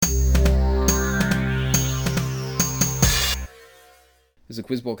This is a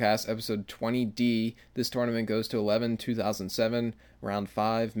Quizbowl cast, episode 20D. This tournament goes to 11-2007, round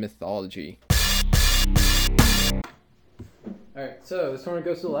 5, Mythology. Alright, so this tournament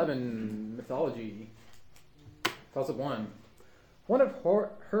goes to 11, Mythology. Toss-up 1. One of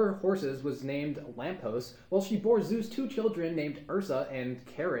her horses was named Lampos, while she bore Zeus 2 children named Ursa and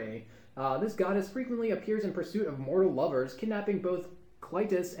Care. This goddess frequently appears in pursuit of mortal lovers, kidnapping both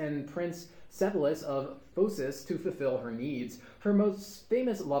Clytus and Prince Cephalus of Phocis to fulfill her needs. Her most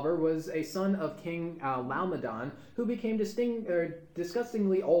famous lover was a son of King Laomedon, who became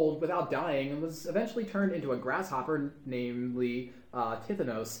disgustingly old without dying and was eventually turned into a grasshopper, namely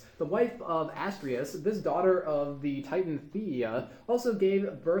Tithonus. The wife of Astrius, this daughter of the Titan Theia, also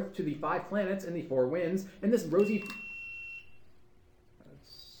gave birth to the 5 planets and the 4 winds, and this rosy...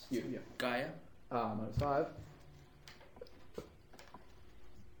 Gaia? Minus 5.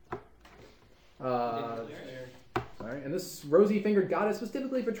 And this rosy-fingered goddess was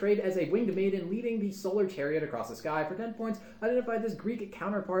typically portrayed as a winged maiden leading the solar chariot across the sky. For 10 points, identify this Greek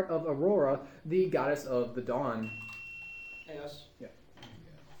counterpart of Aurora, the goddess of the dawn. Eos. Yeah.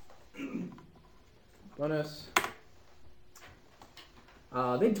 Bonus.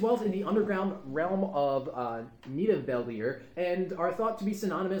 They dwelt in the underground realm of Nidavellir and are thought to be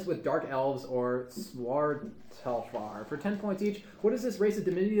synonymous with dark elves or Svartalfar. For 10 points each, what is this race of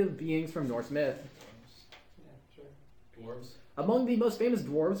diminutive beings from Norse myth? Yeah, sure. Dwarves. Among the most famous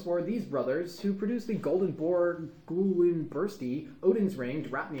dwarves were these brothers, who produced the Golden Boar Gullinbursti, Odin's Ring,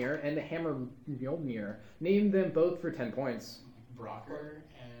 Draupnir, and the Hammer Mjolnir. Name them both for 10 points. Brocker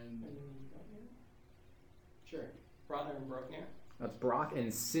and... Sure. Brother and Broknir. That's Brock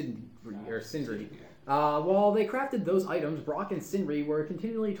and Sindri. While they crafted those items, Brock and Sindri were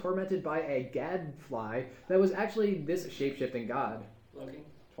continually tormented by a gadfly that was actually this shape-shifting god. Loki.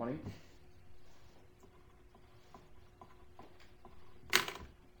 20.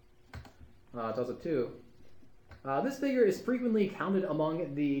 Toss-up 2. This figure is frequently counted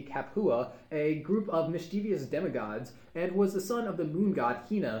among the Kapua, a group of mischievous demigods, and was the son of the moon god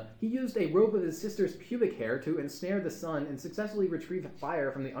Hina. He used a rope of his sister's pubic hair to ensnare the sun and successfully retrieve fire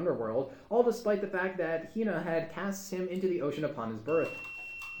from the underworld, all despite the fact that Hina had cast him into the ocean upon his birth.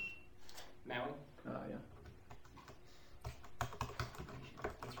 Maui. Yeah.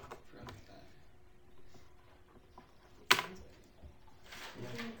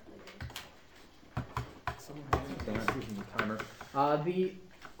 The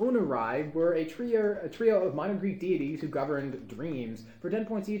Onurai were a trio of minor Greek deities who governed dreams. For 10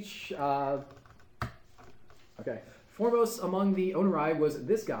 points each, foremost among the Onurai was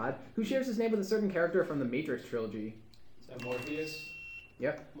this god, who shares his name with a certain character from the Matrix trilogy. So Morpheus?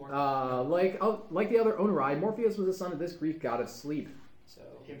 Yeah. Like the other Onurai, Morpheus was the son of this Greek god of sleep. So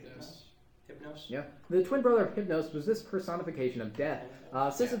Hypnos. Yeah. The twin brother of Hypnos was this personification of death.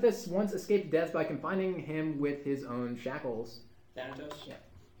 Sisyphus once escaped death by confining him with his own shackles. Thanatos? Yeah.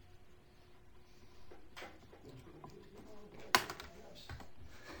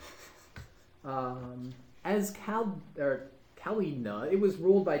 As Calina, it was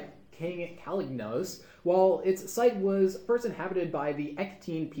ruled by King Calignos, while its site was first inhabited by the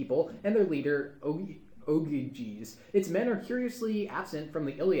Ectine people and their leader Ogyges. Its men are curiously absent from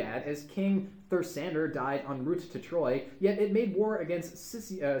the Iliad, as King Thersander died en route to Troy, yet it made war against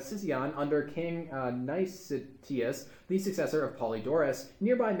Sicyon under King Nicetius, the successor of Polydorus.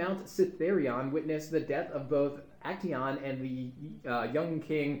 Nearby Mount Cytherion witnessed the death of both Actaeon and the young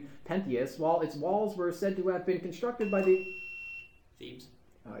king Pentheus, while its walls were said to have been constructed by the... Thebes.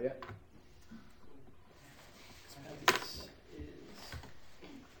 Yeah.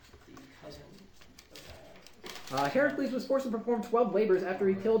 Heracles was forced to perform 12 labors after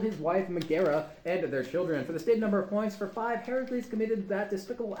he killed his wife Megara and their children. For the stated number of points, for 5, Heracles committed that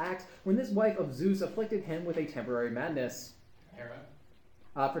despicable act when this wife of Zeus afflicted him with a temporary madness. Hera.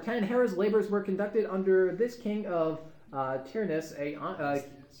 For 10, Hera's labors were conducted under this king of Tyrannus, a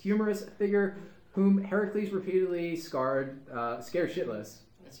humorous figure whom Heracles repeatedly scared shitless.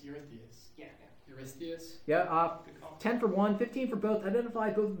 That's Eurystheus. Yeah. Eurystheus? Yeah, 10 for 1, 15 for both. Identify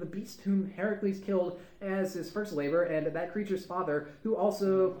both of the beasts whom Heracles killed as his first labor, and that creature's father, who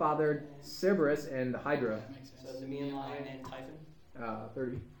also fathered Cerberus and Hydra. That makes sense. So the Nemean lion and Typhon?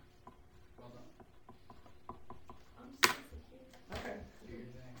 30. Well done. Okay. Do your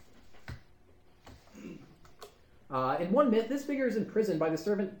In one myth, this figure is imprisoned by the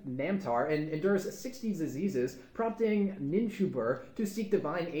servant Namtar and endures 60 diseases, prompting Ninshubur to seek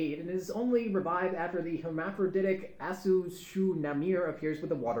divine aid, and is only revived after the hermaphroditic Asu Shu Namir appears with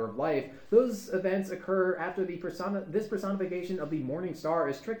the water of life. Those events occur after this personification of the morning star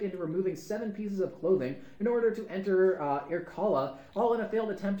is tricked into removing 7 pieces of clothing in order to enter Irkala, all in a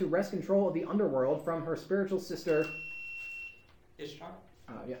failed attempt to wrest control of the underworld from her spiritual sister Ishtar?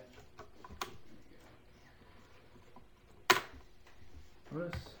 Yeah.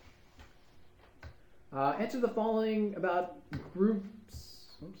 Bonus. Answer the following about groups.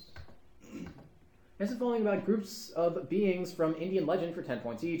 Oops. Answer the following about groups of beings from Indian legend for 10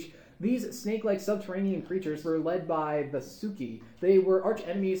 points each. These snake-like subterranean creatures were led by the Suki. They were arch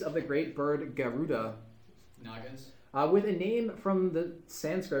enemies of the great bird Garuda. Nagas. With a name from the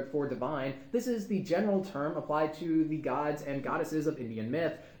Sanskrit for divine, this is the general term applied to the gods and goddesses of Indian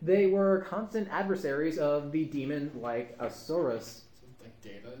myth. They were constant adversaries of the demon-like Asuras. Like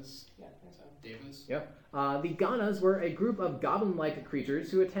Devas. Yeah, I think so. Devas. Yep. The Ganas were a group of goblin-like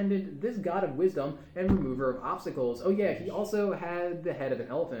creatures who attended this god of wisdom and remover of obstacles. Oh yeah, he also had the head of an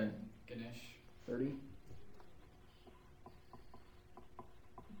elephant. Ganesh. 30.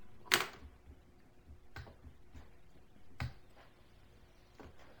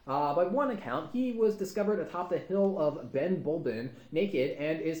 By one account, he was discovered atop the hill of Ben Bulbin, naked,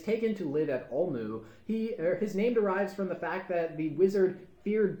 and is taken to live at Olmu. His name derives from the fact that the wizard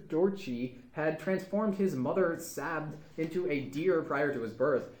Firdorchi had transformed his mother Sabd into a deer prior to his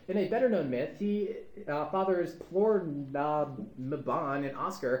birth. In a better-known myth, he fathers Plor Mban and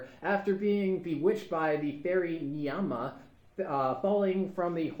Oscar after being bewitched by the fairy Niama, falling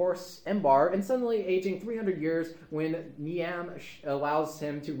from the horse Embar and suddenly aging 300 years when Niam allows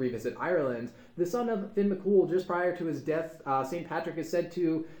him to revisit Ireland. The son of Finn McCool, just prior to his death, St. Patrick is said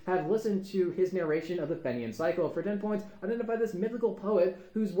to have listened to his narration of the Fenian cycle. For 10 points, identify this mythical poet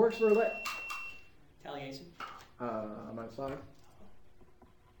whose works were Taliesin. -5.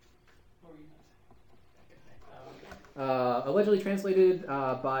 What were you going to say? Allegedly translated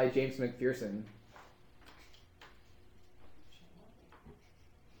by James McPherson.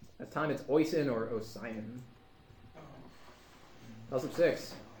 At the time, it's Oisin or Osian. Toss up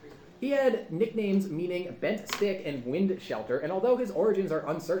 6. He had nicknames meaning bent stick and wind shelter, and although his origins are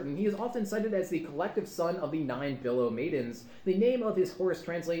uncertain, he is often cited as the collective son of the 9 Billow Maidens. The name of his horse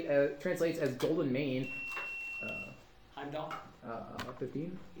translates as Golden Mane. Heimdall?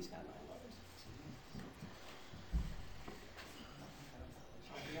 15. He's got 9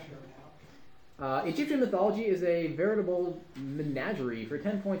 letters. Egyptian mythology is a veritable menagerie. For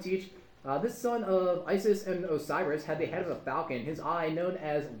 10 points each, this son of Isis and Osiris had the head of a falcon. His eye, known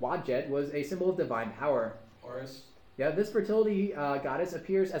as Wadjet, was a symbol of divine power. Horus. Yeah, this fertility goddess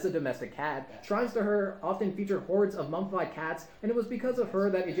appears as a domestic cat. Shrines to her often feature hordes of mummified cats, and it was because of her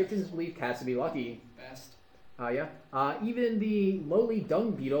that Egyptians believed cats to be lucky. Best. Even the lowly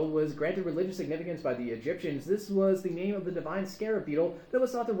dung beetle was granted religious significance by the Egyptians. This was the name of the divine scarab beetle that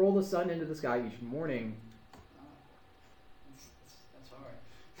was thought to roll the sun into the sky each morning. That's hard.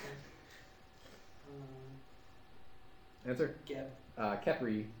 Answer? Geb.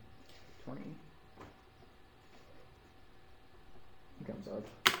 Kepri. 20. He comes up.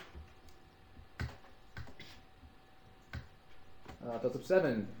 That's up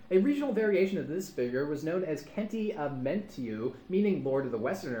 7. A regional variation of this figure was known as Kenti Amentiu, meaning Lord of the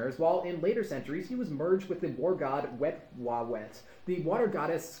Westerners, while in later centuries he was merged with the war god Wetwawet. The water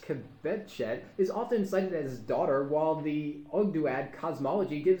goddess Kebetchet is often cited as his daughter, while the Ogduad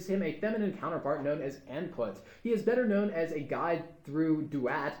cosmology gives him a feminine counterpart known as Anput. He is better known as a guide through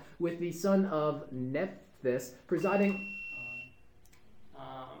Duat, with the son of Nephthys presiding...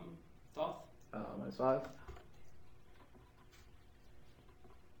 Thoth? -5.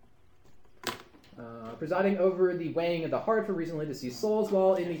 Presiding over the weighing of the heart for recently deceased souls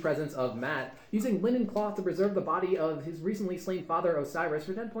while in the presence of Mat. Using linen cloth to preserve the body of his recently slain father Osiris.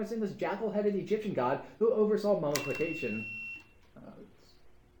 For 10 points, in this jackal-headed Egyptian god who oversaw mummification.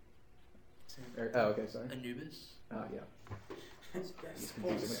 Okay, sorry. Anubis? Yeah.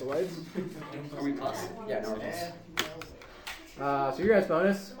 Are we plus? Yeah, no, we're plus. So your guys'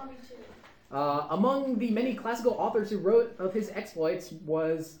 bonus. Among the many classical authors who wrote of his exploits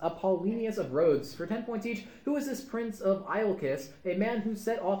was Apollonius of Rhodes. For 10 points each, who was this prince of Iolcus, a man who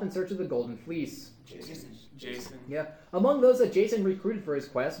set off in search of the Golden Fleece? Jason. Yeah. Among those that Jason recruited for his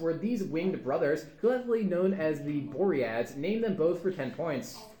quest were these winged brothers, collectively known as the Boreads. Name them both for 10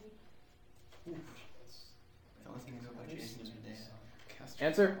 points. The only thing I know about Jason is Medea.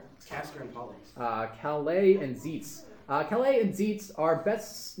 Answer? Castor and Pollux. Calais and Zeetz. Calais and Zeetz are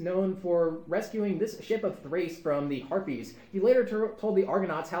best known for rescuing this ship of Thrace from the Harpies. He later told the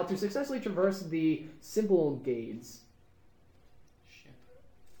Argonauts how to successfully traverse the Symplegades. Ship.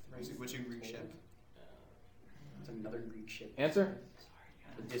 What's a Greek ship? It's another Greek ship. Answer?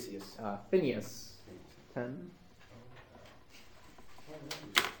 Odysseus. Phineas. 10.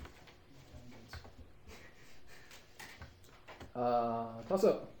 Toss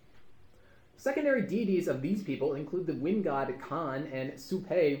up. Secondary deities of these people include the wind god Khan and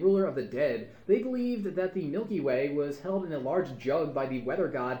Supay, ruler of the dead. They believed that the Milky Way was held in a large jug by the weather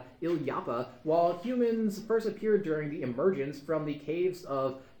god Ilyapa, while humans first appeared during the emergence from the caves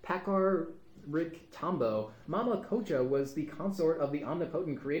of Pakariktambo. Mama Kocha was the consort of the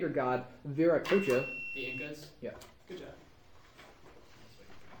omnipotent creator god Viracocha. The Incas? Yeah. Good job.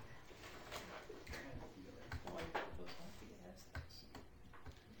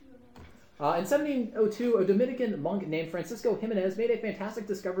 In 1702, a Dominican monk named Francisco Jimenez made a fantastic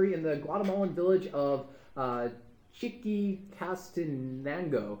discovery in the Guatemalan village of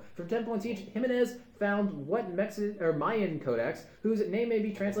Chiquicastenango. For 10 points each, Jimenez found what Mayan codex, whose name may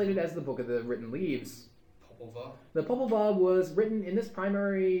be translated as the Book of the Written Leaves. Popova? The Popova was written in this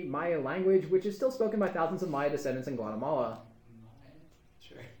primary Maya language, which is still spoken by thousands of Maya descendants in Guatemala. Maya?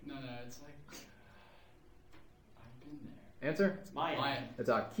 Sure. No, it's like... I've been there. Answer? It's Mayan. Maya. It's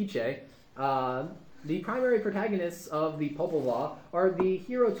Quiche. The primary protagonists of the Popova are the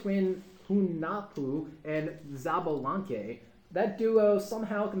hero twin Hunapu and Zabalanque. That duo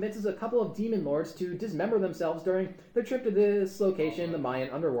somehow convinces a couple of demon lords to dismember themselves during their trip to this location, the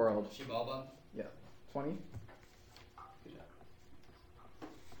Mayan underworld. Xibalba? Yeah. 20.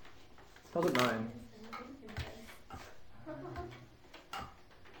 Puzzle 9.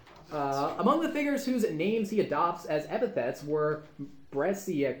 Among the figures whose names he adopts as epithets were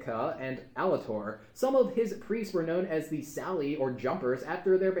Bresica and Alator. Some of his priests were known as the Sally or Jumpers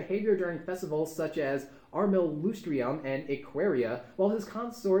after their behavior during festivals such as Armilustrium and Aquaria, while his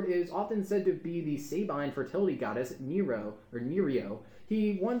consort is often said to be the Sabine fertility goddess Nero.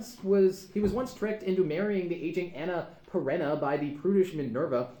 He was once tricked into marrying the aging Anna Perenna by the prudish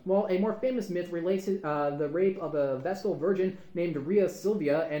Minerva, while a more famous myth relates the rape of a Vestal virgin named Rhea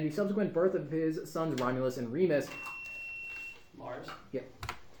Silvia and the subsequent birth of his sons Romulus and Remus. Mars? Yep.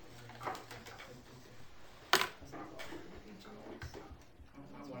 I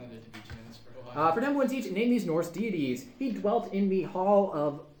wanted it to be Janus for a while. For 10 points each, name these Norse deities. He dwelt in the Hall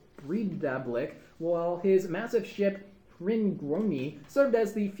of Breiðablik, while his massive ship Hringroni served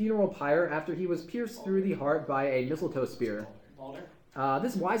as the funeral pyre after he was pierced through the heart by a mistletoe spear. Balder?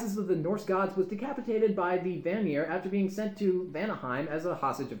 This wisest of the Norse gods was decapitated by the Vanir after being sent to Vanaheim as a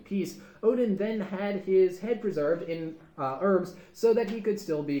hostage of peace. Odin then had his head preserved in herbs so that he could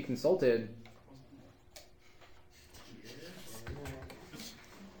still be consulted.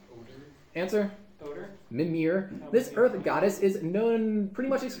 Answer? Odor? Mimir. This earth goddess is known pretty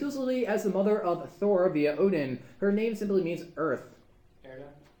much exclusively as the mother of Thor via Odin. Her name simply means earth.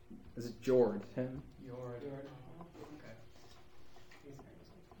 Erda? This is Jord. 10. Yord.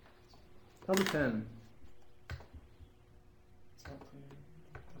 Number 10.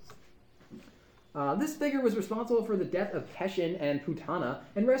 This figure was responsible for the death of Heshin and Putana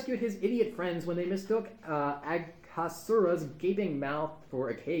and rescued his idiot friends when they mistook Aghasura's gaping mouth for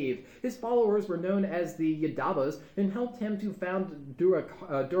a cave. His followers were known as the Yadavas and helped him to found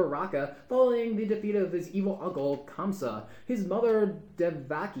Duraraka following the defeat of his evil uncle Kamsa. His mother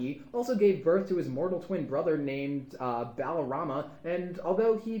Devaki also gave birth to his mortal twin brother named Balarama, and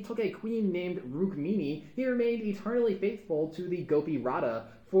although he took a queen named Rukmini, he remained eternally faithful to the Gopi Radha.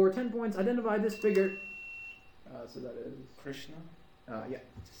 For 10 points, identify this figure. So that is Krishna? yeah.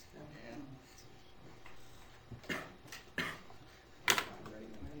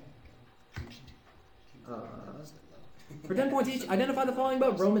 For 10 points each, identify the following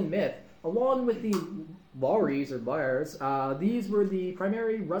about Roman myth. Along with the Lares or Lars, these were the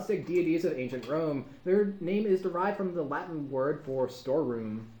primary rustic deities of ancient Rome. Their name is derived from the Latin word for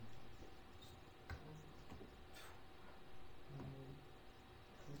storeroom.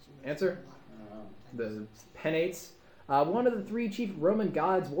 Answer? The Penates. One of the three chief Roman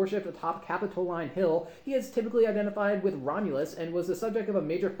gods worshipped atop Capitoline Hill. He is typically identified with Romulus and was the subject of a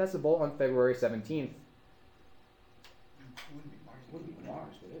major festival on February 17th. Wouldn't be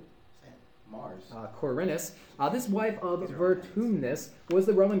Mars, would it? Mars. Corinus. This wife of Vertumnus was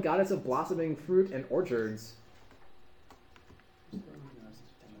the Roman goddess of blossoming fruit and orchards. These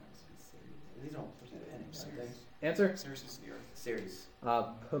don't put that in, aren't they? Answer? Ceres is the earth. Ceres.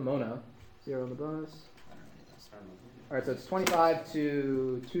 Pomona. 0 on the bonus. I don't know any of those. Alright, so it's 25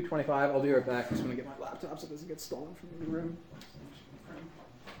 to 225. I'll be right back. I just want to get my laptop so it doesn't get stolen from the room.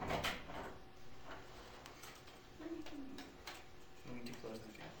 We need to close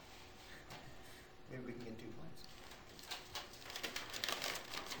the gap. Maybe we can get 2 points.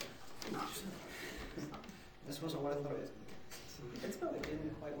 This wasn't what I thought it was. It's probably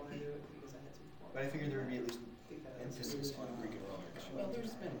didn't quite want to do it because I had some. But I figured there would be at least emphasis on Greek and Roman. Well,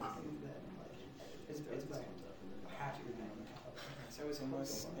 there's been things that like it's about half your name. So it's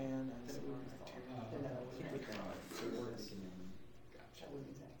almost and that it would be and that I would that wouldn't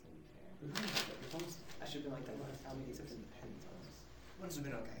exactly be fair. I should be like that last time we except in the pen. One's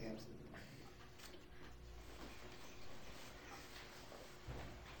been okay, yeah.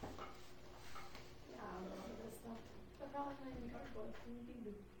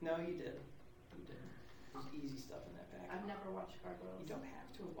 No, you did. You did. There's easy stuff in that pack. I've never watched Gargoyles. You don't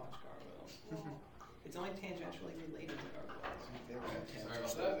have to watch Gargoyles. It's only tangentially related to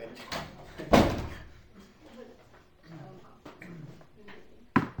Gargoyles. Sorry about that.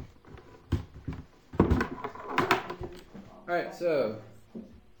 Alright, so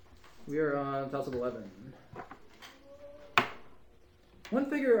we are on toss-up 11. One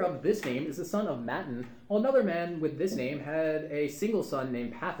figure of this name is the son of Matin, while another man with this name had a single son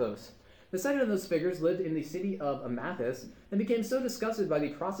named Paphos. The second of those figures lived in the city of Amathus and became so disgusted by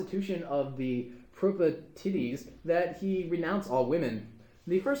the prostitution of the Propatides that he renounced all women.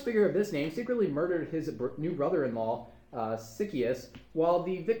 The first figure of this name secretly murdered his new brother-in-law, Sychius, while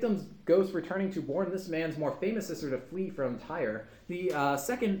the victim's ghost returning to warn this man's more famous sister to flee from Tyre. The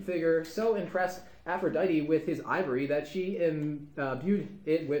second figure so impressed Aphrodite with his ivory that she imbued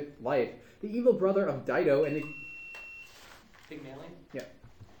it with life. The evil brother of Dido and the... Pygmalion? Yeah.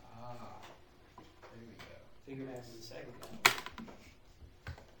 Ah, there we go. Figure mass is the second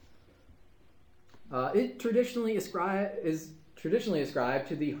guy. It traditionally ascribed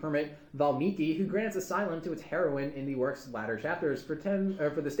to the hermit Valmiki, who grants asylum to its heroine in the work's latter chapters. For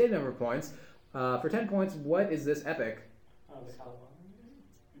the state number points, for 10 points, what is this epic? The Kalava.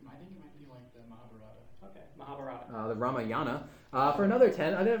 I think it might be like the Mahabharata. Okay, Mahabharata. The Ramayana. For another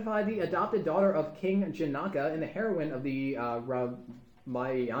 10, identify the adopted daughter of King Janaka and the heroine of the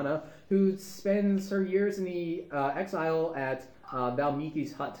Ramayana, who spends her years in the exile at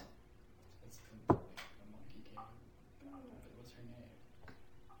Valmiki's hut. That's the monkey king. What's her name?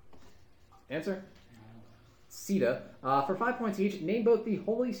 Answer? I don't know. Sita. For 5 points each, name both the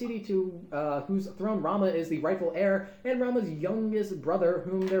holy city to whose throne Rama is the rightful heir, and Rama's youngest brother,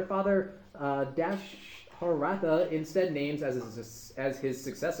 whom their father Dashharatha instead names as his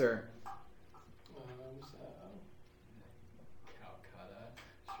successor. Calcutta.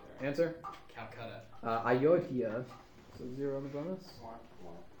 Sure. Answer? Calcutta. Ayodhya. So 0 on the bonus.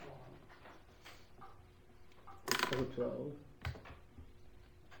 12.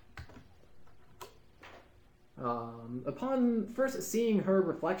 Upon first seeing her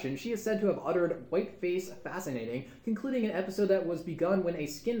reflection, she is said to have uttered "white face fascinating," concluding an episode that was begun when a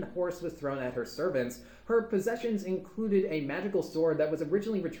skinned horse was thrown at her servants. Her possessions included a magical sword that was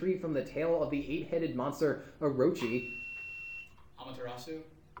originally retrieved from the tail of the 8-headed monster Orochi. Amaterasu.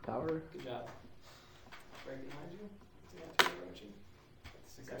 Power. Good job. Right behind you? Yeah, Orochi.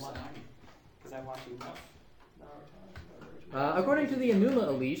 Because I watch enough Naruto. According to the Enuma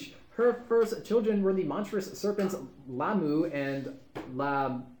Elish, her first children were the monstrous serpents Lamu and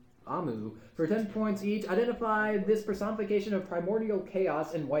Laamu. For 10 points each, identify this personification of primordial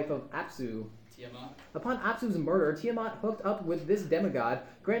chaos and wife of Apsu. Tiamat. Upon Apsu's murder, Tiamat hooked up with this demigod,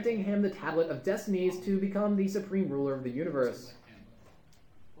 granting him the Tablet of Destinies to become the supreme ruler of the universe.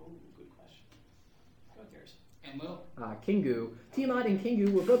 Oh, good question. Go with yours. Enlil. Kingu. Tiamat and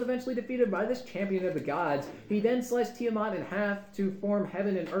Kingu were both eventually defeated by this champion of the gods. He then sliced Tiamat in half to form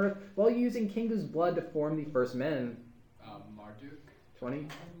heaven and earth, while using Kingu's blood to form the first men. Marduk. 20. Is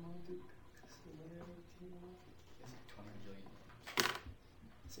it 20 billion?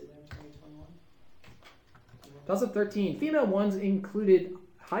 Say that 2021. Toss of 13. Female ones included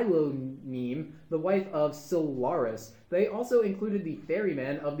Hylonym, the wife of Silaris. They also included the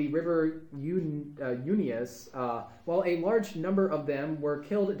ferryman of the river Eunice, while a large number of them were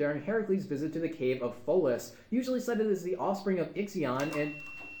killed during Heracles' visit to the cave of Pholus, usually cited as the offspring of Ixion and...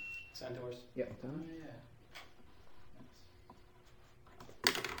 Centaurs. Yeah. Oh,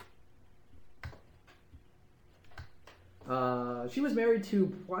 yeah. She was married to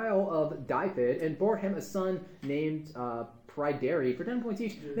Prial of Dyfed and bore him a son named Pryderi. For 10 points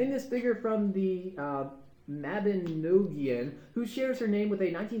each, name this figure from the Mabinogion, who shares her name with a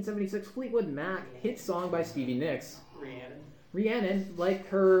 1976 Fleetwood Mac hit song by Stevie Nicks. Rhiannon. Rhiannon, like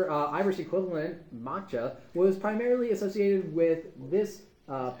her Irish equivalent, Macha, was primarily associated with this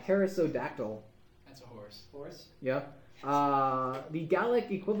Perissodactyl. That's a horse. Horse? Yeah. The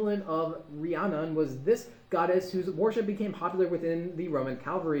Gallic equivalent of Rhiannon was this goddess whose worship became popular within the Roman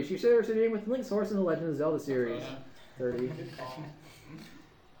cavalry. She shares her name with Link's horse in the Legend of Zelda series. 30. Good call.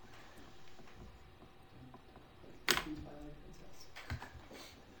 Twilight Princess.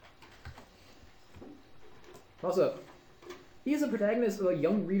 Also, he is a protagonist of a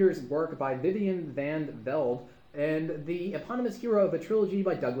young reader's work by Vivian van Velde and the eponymous hero of a trilogy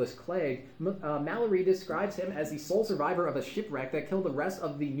by Douglas Clegg. Mallory describes him as the sole survivor of a shipwreck that killed the rest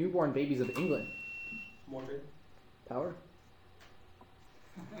of the newborn babies of England. Mordred. Power?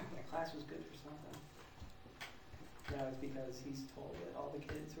 That class was good for something. No, it's because he's told that all the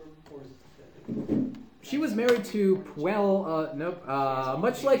kids were She was married to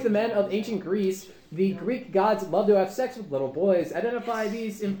much like the men of ancient Greece, the Greek gods love to have sex with little boys. Identify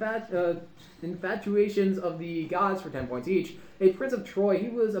these infatuations of the gods for 10 points each. A prince of Troy, he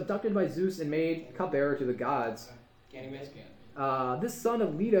was abducted by Zeus and made cupbearer to the gods. Ganymede. This son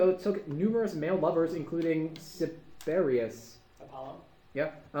of Leto took numerous male lovers, including Cyperius. Apollo.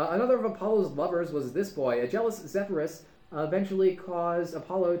 Yeah. Another of Apollo's lovers was this boy. A jealous Zephyrus eventually caused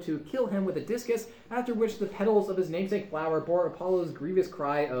Apollo to kill him with a discus, after which the petals of his namesake flower bore Apollo's grievous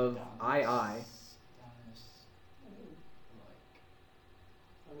cry of "I." I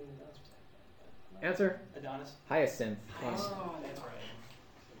mean, Adonis was like that. Answer? Adonis. Hyacinth. Oh, that's right.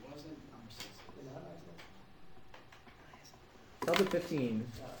 It wasn't Narcissus. Delta 15.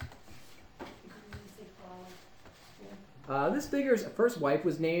 Yeah. This figure's first wife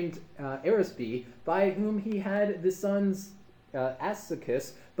was named Erisbe, by whom he had the sons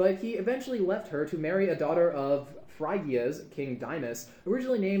Asychus, but he eventually left her to marry a daughter of Phrygia's king Dymas.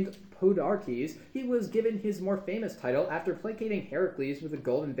 Originally named Podarches, he was given his more famous title after placating Heracles with the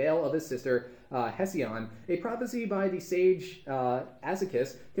golden veil of his sister Hesione. A prophecy by the sage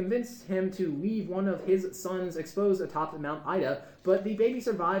Asychus convinced him to leave one of his sons exposed atop Mount Ida, but the baby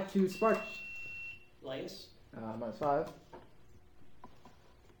survived to spark... Laius. -5.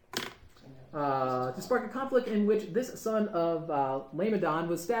 To spark a conflict in which this son of Laomedon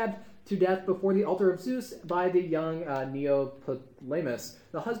was stabbed to death before the altar of Zeus by the young Neoptolemus,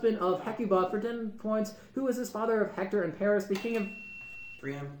 the husband of Hecuba, for 10 points, who was his father of Hector and Paris, the king of...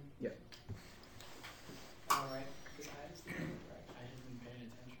 Priam. Yeah. All right. This guy is the right. I hadn't been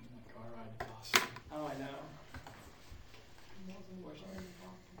paying attention to my car ride boss. Oh, I know.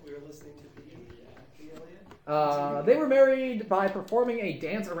 We were listening to the Iliad. They were married by performing a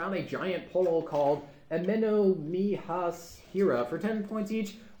dance around a giant pole called Amenomihashira for 10 points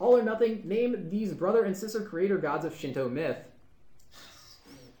each. All or nothing, name these brother and sister creator gods of Shinto myth.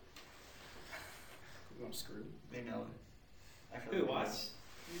 You want to screw? They know it. Who, what?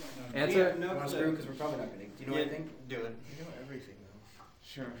 You don't know. Answer? You want to screw? Because we're probably not going to. Do you know anything? Do it. You know everything, though.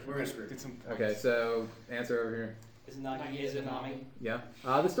 Sure. We're going to screw. Get some points. Okay, so answer over here. Izanami. Yeah.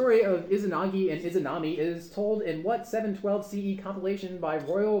 The story of Izanagi and Izanami is told in what 712 CE compilation by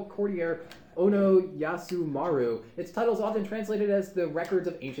royal courtier Ono Yasumaru? Its title is often translated as the Records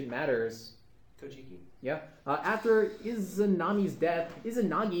of Ancient Matters. Kojiki. Yeah. After Izanami's death,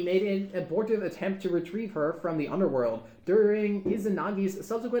 Izanagi made an abortive attempt to retrieve her from the underworld. During Izanagi's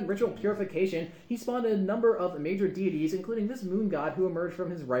subsequent ritual purification, he spawned a number of major deities, including this moon god who emerged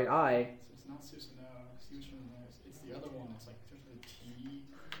from his right eye. So it's not Susanoo. It's the other one. It's like just with a T.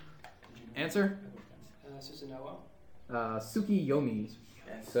 Did you know? Answer? Susanoo. Tsukiyomi.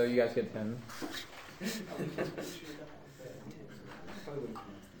 So you guys get 10.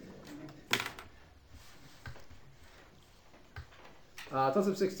 Toss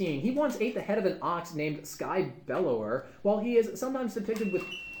up 16. He once ate the head of an ox named Sky Bellower, while he is sometimes depicted with...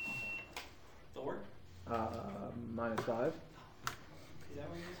 Thor? -5. Is that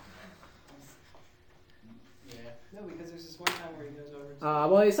what he is? Yeah. No, because there's this one time where he goes over to...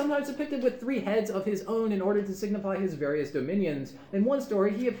 Well, he's sometimes depicted with 3 heads of his own in order to signify his various dominions. In one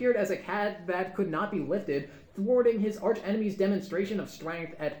story, he appeared as a cat that could not be lifted, thwarting his archenemy's demonstration of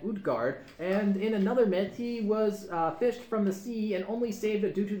strength at Utgard, and in another myth, he was fished from the sea and only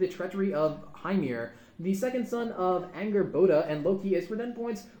saved due to the treachery of Hymir. The second son of Angerboda and Loki is, for 10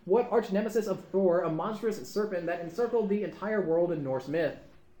 points, what arch-nemesis of Thor, a monstrous serpent that encircled the entire world in Norse myth?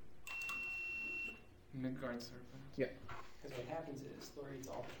 Midgard serpent. Because what happens is Thor eats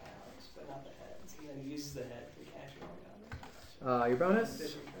all the cows, but not the heads, and then he uses the head to catch it all down. Your bonus?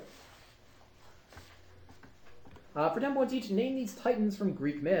 Fishing trip. For 10 points each, name these titans from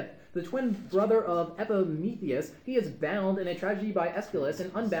Greek myth. The twin brother of Epimetheus, he is bound in a tragedy by Aeschylus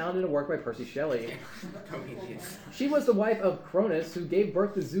and unbound in a work by Percy Shelley. She was the wife of Cronus, who gave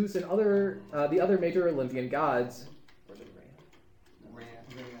birth to Zeus and the other major Olympian gods.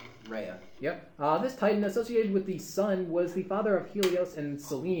 Rhea. Yep. This titan, associated with the sun, was the father of Helios and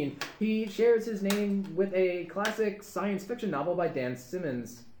Selene. He shares his name with a classic science fiction novel by Dan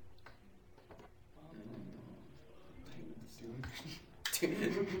Simmons.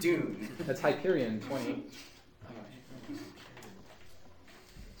 Dune. That's Hyperion 20.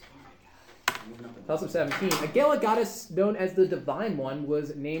 Toss of 17. A Gala goddess known as the Divine One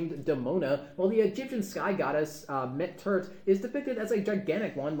was named Damona, while the Egyptian sky goddess Mettert is depicted as a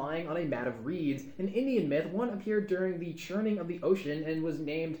gigantic one lying on a mat of reeds. In Indian myth, one appeared during the churning of the ocean and was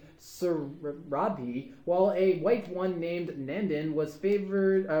named Surabhi, while a white one named Nandan was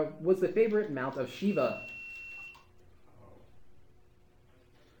the favorite mount of Shiva.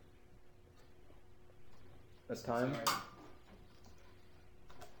 That's time.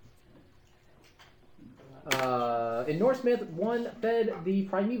 In Norse myth, one fed the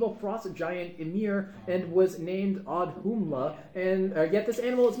primeval frost giant Ymir and was named Audhumla, and yet this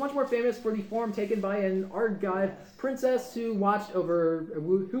animal is much more famous for the form taken by an Argive princess who was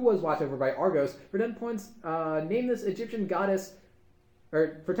watched over by Argos. For 10 points, name this Egyptian goddess.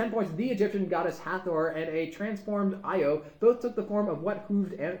 Or for 10 points, the Egyptian goddess Hathor and a transformed Io both took the form of what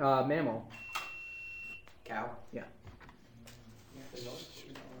hooved mammal? Cow. Yeah.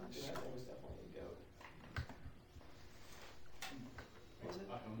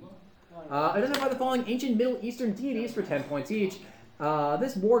 Identify the following ancient Middle Eastern deities for 10 points each.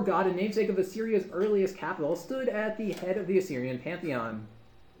 This war god and namesake of Assyria's earliest capital stood at the head of the Assyrian pantheon.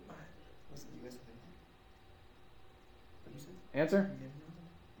 Answer?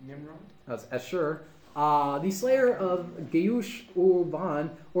 Nimrod? That's Ashur. The slayer of Geush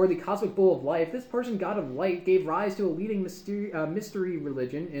Urban, or the cosmic bull of life, this Persian god of light gave rise to a leading mystery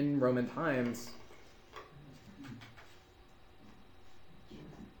religion in Roman times.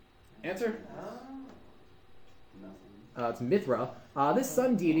 Answer? It's Mithra. This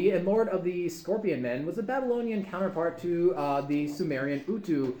sun deity and lord of the scorpion men was the Babylonian counterpart to the Sumerian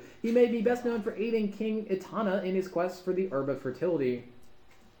Utu. He may be best known for aiding King Etana in his quest for the herb of fertility.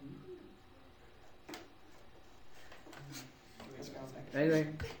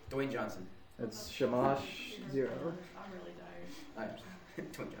 Anything? Dwayne Johnson. That's Shamash 0. I'm really tired.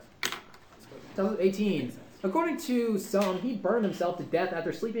 Dwayne Johnson. 2018. According to some, he burned himself to death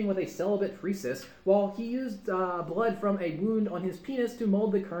after sleeping with a celibate priestess, while he used blood from a wound on his penis to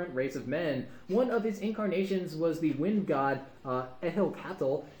mold the current race of men. One of his incarnations was the wind god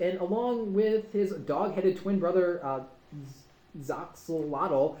Ehilkatl, and along with his dog-headed twin brother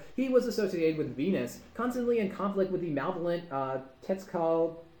Zaxolotl, he was associated with Venus, constantly in conflict with the malevolent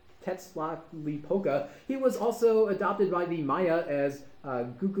Tetzalcoatl. He was also adopted by the Maya as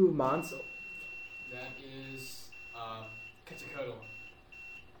Gukumans. That is Quetzalcoatl.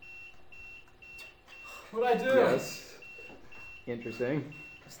 What'd I do? Yes. Interesting.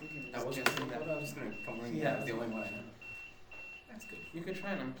 I was just going to come ring. Yeah. That's the only one I know. That's good. You could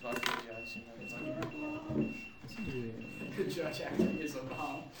try and unplug the judge. The judge actually is a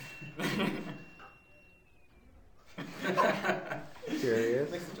bomb. Curious.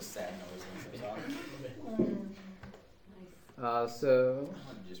 It makes such a sad noise when it goes off. So...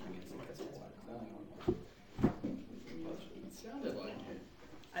 Just begins to piss me off. It sounded like it.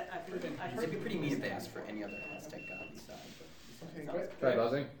 I It'd be pretty mean if they asked for any other Aztec god inside. Okay, But great. Try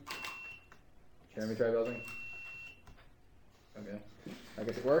buzzing. Jeremy, try buzzing. Okay. I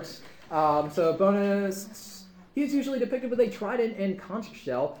guess it works. So bonus... He is usually depicted with a trident and conch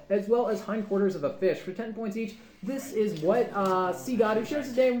shell, as well as hindquarters of a fish. For 10 points each, this is what sea god who shares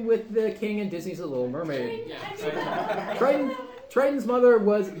his name with the king in Disney's The Little Mermaid. Yeah. Triton's mother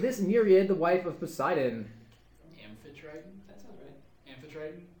was this Nereid, the wife of Poseidon. Amphitrite? That sounds right.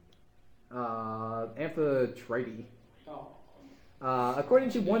 Amphitrite? Amphitrite. Oh.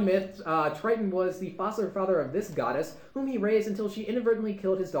 According to one myth, Triton was the foster father of this goddess, whom he raised until she inadvertently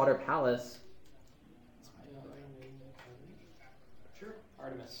killed his daughter Pallas. Sure.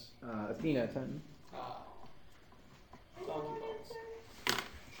 Artemis. Athena, 10. Donkey bones.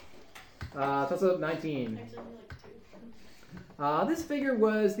 Toss up 19. This figure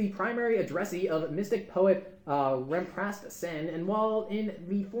was the primary addressee of mystic poet Remprast Sen, and while in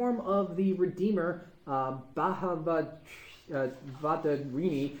the form of the Redeemer,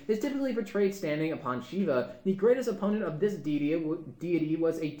 Bhavadarini is typically portrayed standing upon Shiva. The greatest opponent of this deity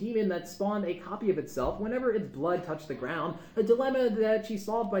was a demon that spawned a copy of itself whenever its blood touched the ground, a dilemma that she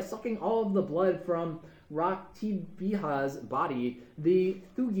solved by sucking all of the blood from Raktibiha's body, the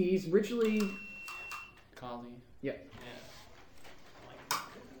Thugis ritually... Kali. Yeah.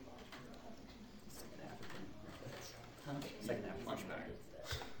 Second half. Much better.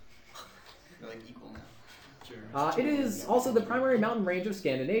 They're like equal now. Sure. It is also the primary mountain range of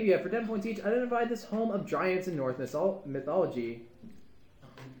Scandinavia. For 10 points each, identify this home of giants in Norse mythology.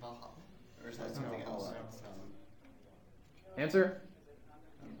 Or is that something else? Answer?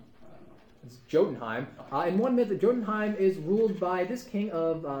 It's Jotunheim. In one myth, Jotunheim is ruled by this king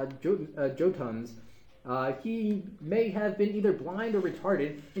of Jotuns. He may have been either blind or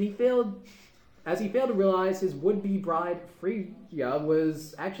retarded, and he failed to realize his would-be bride Freyja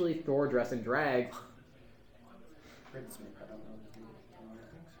was actually Thor dressed in drag. Smith, I don't know.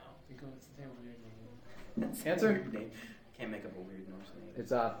 Because they have a weird name. That's a Answer? weird name. Can't make up a weird Norse name.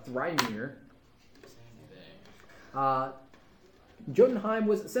 It's Thrimir. Jotunheim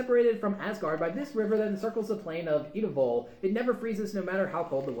was separated from Asgard by this river that encircles the plain of Idavol. It never freezes no matter how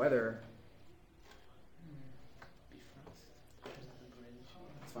cold the weather.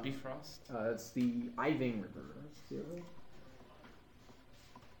 Bifrost. It's the Iving River.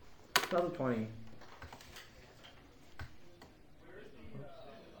 2020.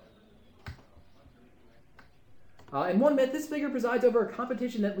 In one myth, this figure presides over a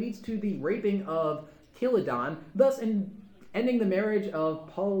competition that leads to the raping of Kiladon, thus ending the marriage of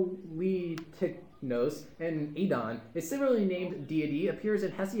Polytechnos and Edon. A similarly named deity appears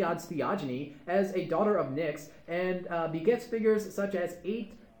in Hesiod's Theogony as a daughter of Nyx and begets figures such as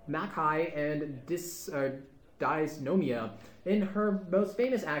Eight, Makai, and Dysnomia. In her most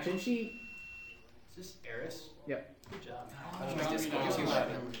famous action, she... Is this Eris? Yep. Good job.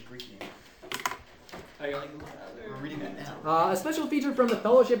 We're reading that now. A special feature from the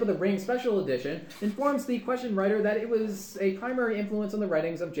Fellowship of the Ring Special Edition informs the question writer that it was a primary influence on the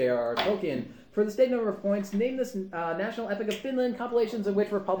writings of J.R.R. Tolkien. For the state number of points, name this national epic of Finland, compilations of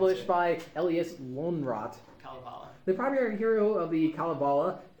which were published by Elias Lönnrot. Kalevala. The primary hero of the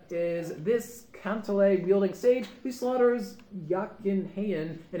Kalevala is this Kantele-wielding sage who slaughters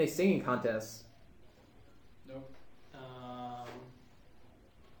Yakinhaen in a singing contest. Nope.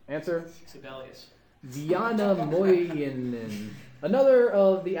 Answer? Sibelius. Diana Moyinen. Another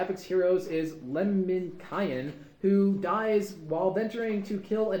of the epic's heroes is Lemminkainen, who dies while venturing to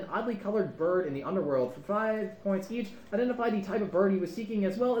kill an oddly colored bird in the underworld. For 5 points each, identify the type of bird he was seeking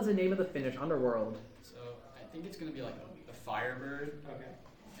as well as the name of the Finnish underworld. So I think it's gonna be like a firebird. Okay.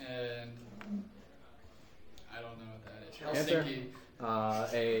 And I don't know what that is. Answer?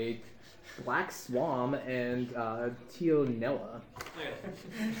 Helsinki. A black swam and Tionella.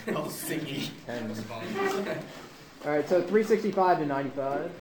 Helsinki. And, That was fun. all right, so 365 to 95.